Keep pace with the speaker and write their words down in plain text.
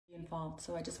involved.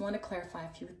 So I just want to clarify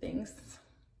a few things.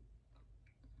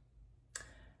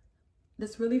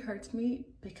 This really hurts me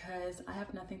because I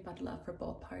have nothing but love for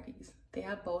both parties. They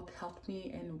have both helped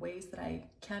me in ways that I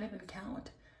can't even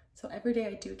count. So every day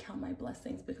I do count my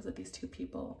blessings because of these two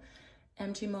people.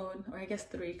 MGMode, or I guess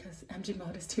three, because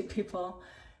MGMode is two people,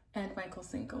 and Michael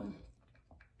Cinco.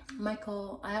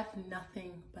 Michael, I have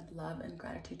nothing but love and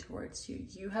gratitude towards you.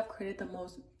 You have created the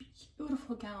most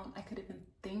beautiful gown I could even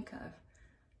think of.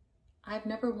 I've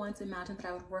never once imagined that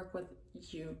I would work with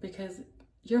you because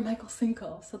you're Michael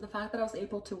Cinco. So the fact that I was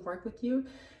able to work with you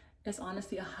is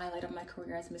honestly a highlight of my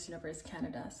career as Miss Universe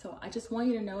Canada. So I just want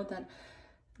you to know that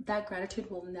that gratitude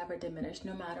will never diminish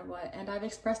no matter what. And I've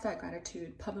expressed that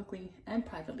gratitude publicly and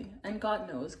privately. And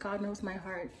God knows my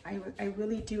heart. I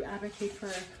really do advocate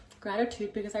for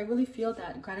gratitude because I really feel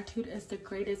that gratitude is the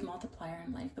greatest multiplier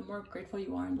in life. The more grateful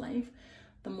you are in life,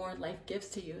 the more life gives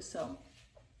to you. So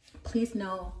please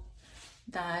know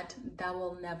that that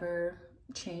will never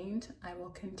change. I will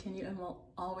continue and will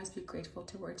always be grateful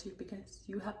towards you because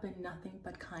you have been nothing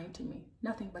but kind to me.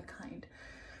 Nothing but kind.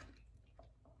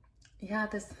 Yeah,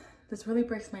 this really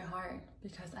breaks my heart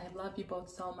because I love you both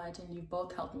so much and you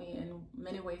both helped me in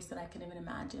many ways that I can even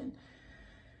imagine.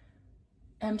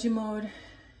 MGMode,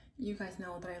 you guys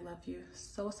know that I love you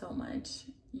so much.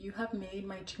 You have made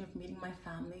my dream of meeting my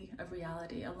family a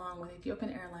reality, along with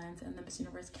Ethiopian Airlines and the Miss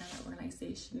Universe Canada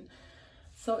organization.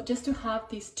 So just to have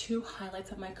these two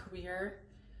highlights of my career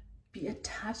be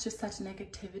attached to such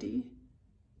negativity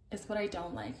is what I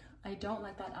don't like. I don't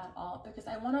like that at all because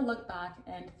I want to look back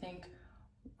and think,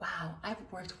 wow, I've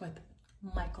worked with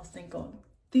Michael Cinco,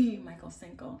 the Michael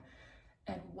Cinco,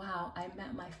 and wow, I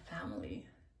met my family.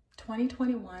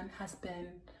 2021 has been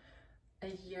a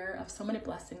year of so many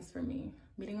blessings for me.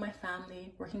 Meeting my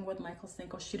family, working with Michael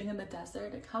Cinco, shooting in the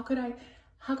desert. Like, how could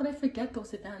I forget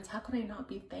those events? How could I not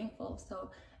be thankful? So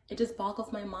it just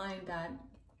boggles my mind that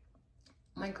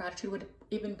my gratitude would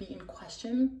even be in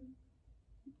question.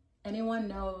 Anyone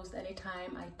knows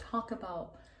anytime I talk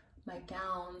about my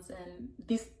gowns and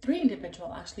these three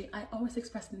individuals, actually, I always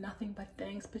express nothing but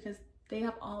thanks because they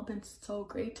have all been so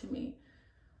great to me.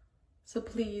 So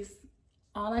please,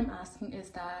 all I'm asking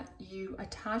is that you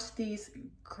attach these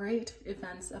great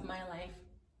events of my life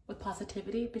with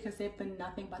positivity because they've been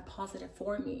nothing but positive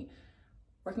for me.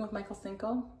 Working with Michael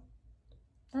Cinco,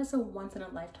 that's a once in a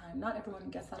lifetime. Not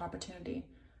everyone gets that opportunity.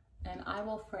 And I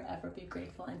will forever be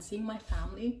grateful. And seeing my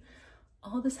family,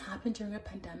 all this happened during a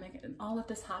pandemic, and all of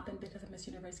this happened because of Miss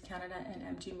Universe Canada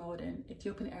and MGMode and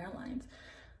Ethiopian Airlines.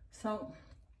 So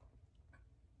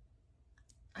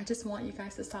I just want you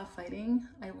guys to stop fighting.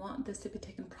 I want this to be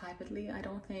taken privately. I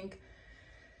don't think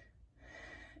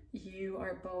you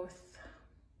are both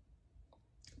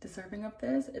deserving of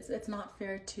this. It's not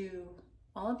fair to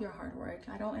all of your hard work.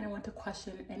 I don't want to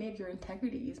question any of your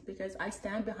integrities because I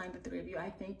stand behind the three of you. I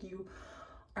think you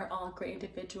are all great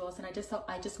individuals, and I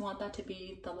just want that to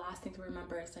be the last thing to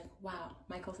remember. It's like, wow,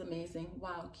 Michael's amazing.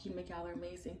 Wow, Keen McGall are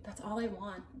amazing. That's all I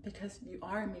want because you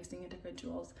are amazing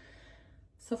individuals.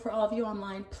 So for all of you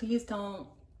online, please don't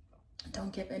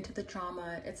give into the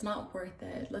drama. It's not worth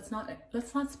it. Let's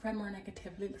not spread more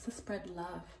negativity. Let's just spread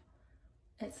love.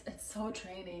 It's so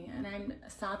draining, and I'm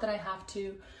sad that I have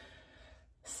to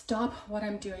stop what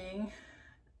I'm doing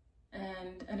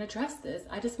and address this.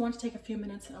 I just want to take a few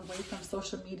minutes away from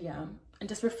social media and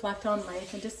just reflect on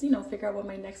life and just, figure out what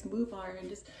my next move are and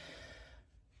just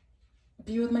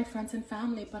be with my friends and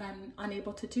family. But I'm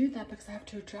unable to do that because I have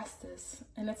to address this,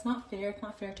 and it's not fair. It's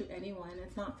not fair to anyone.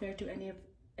 It's not fair to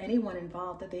anyone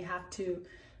involved that they have to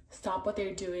stop what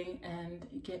they're doing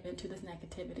and give into this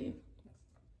negativity.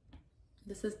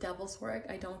 This is devil's work.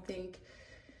 I don't think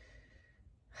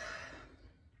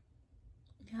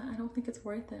it's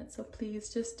worth it. So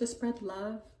please just spread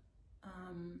love.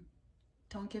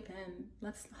 Don't give in.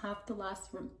 Let's have the last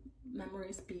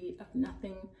memories be of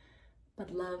nothing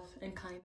but love and kindness.